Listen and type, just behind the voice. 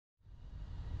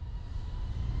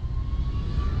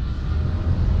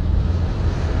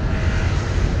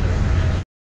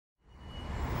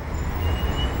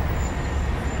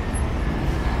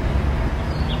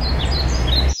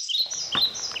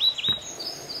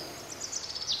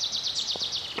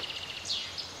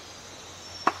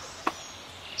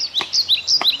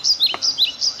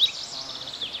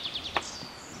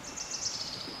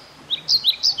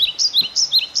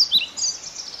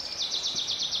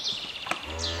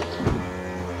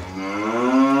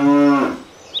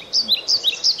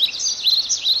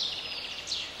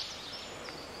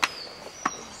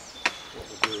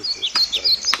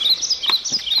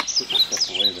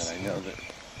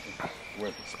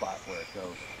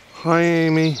Hi,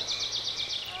 Amy.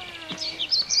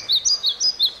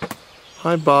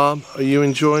 Hi, Bob. Are you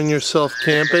enjoying yourself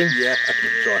camping? Yeah, I'm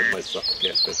enjoying myself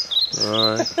camping.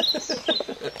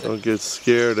 Alright. Don't get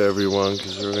scared, everyone,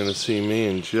 because we're going to see me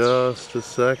in just a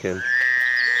second.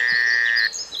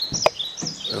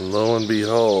 And lo and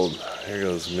behold, here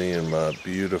goes me in my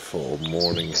beautiful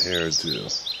morning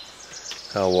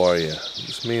hairdo. How are you?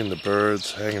 Just me and the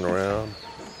birds hanging around,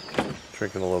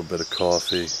 drinking a little bit of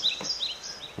coffee.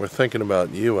 We're thinking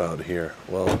about you out here.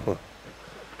 Well,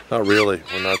 not really.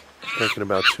 We're not thinking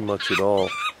about too much at all.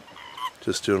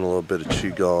 Just doing a little bit of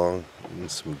qigong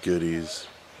and some goodies.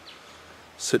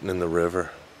 Sitting in the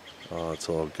river. Oh, it's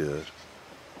all good.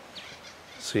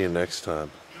 See you next time.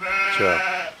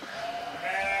 Ciao.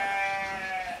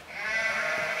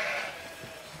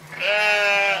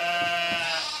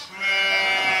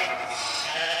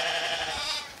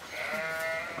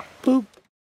 Boop.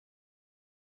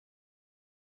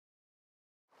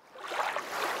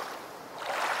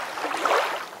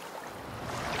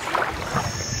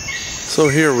 So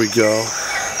here we go,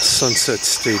 Sunset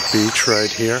State Beach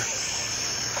right here,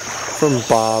 from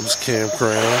Bob's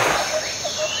Campground.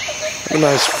 A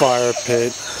nice fire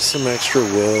pit, some extra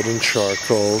wood and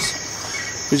charcoals.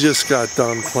 We just got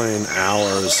done playing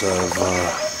hours of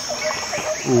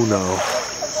Uno.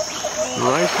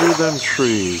 Right through them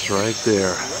trees, right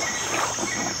there.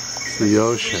 The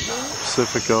ocean,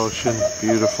 Pacific Ocean,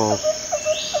 beautiful.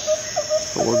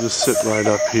 But we'll just sit right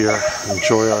up here,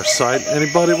 enjoy our sight.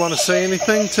 Anybody want to say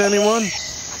anything to anyone?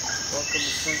 Welcome to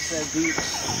Sunset Beach.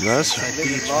 That's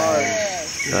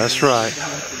right.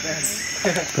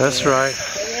 That's right.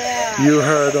 Yeah. You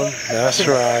heard them. That's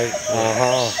right.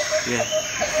 Uh-huh. Yeah.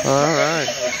 All right.